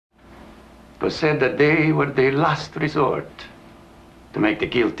It was said that they were the last resort to make the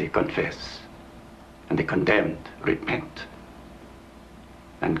guilty confess and the condemned repent.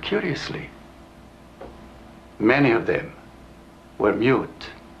 And curiously, many of them were mute,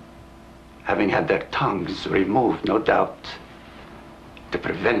 having had their tongues removed, no doubt, to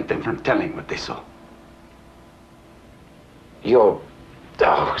prevent them from telling what they saw. You're...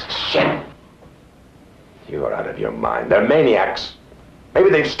 oh, shit! You're out of your mind. They're maniacs. Maybe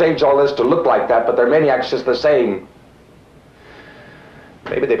they've staged all this to look like that, but they're maniacs just the same.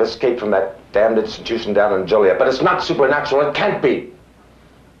 Maybe they've escaped from that damned institution down in Joliet, but it's not supernatural. It can't be.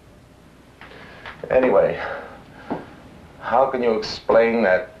 Anyway, how can you explain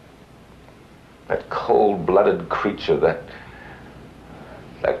that cold-blooded creature, that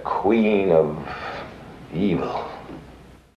queen of evil?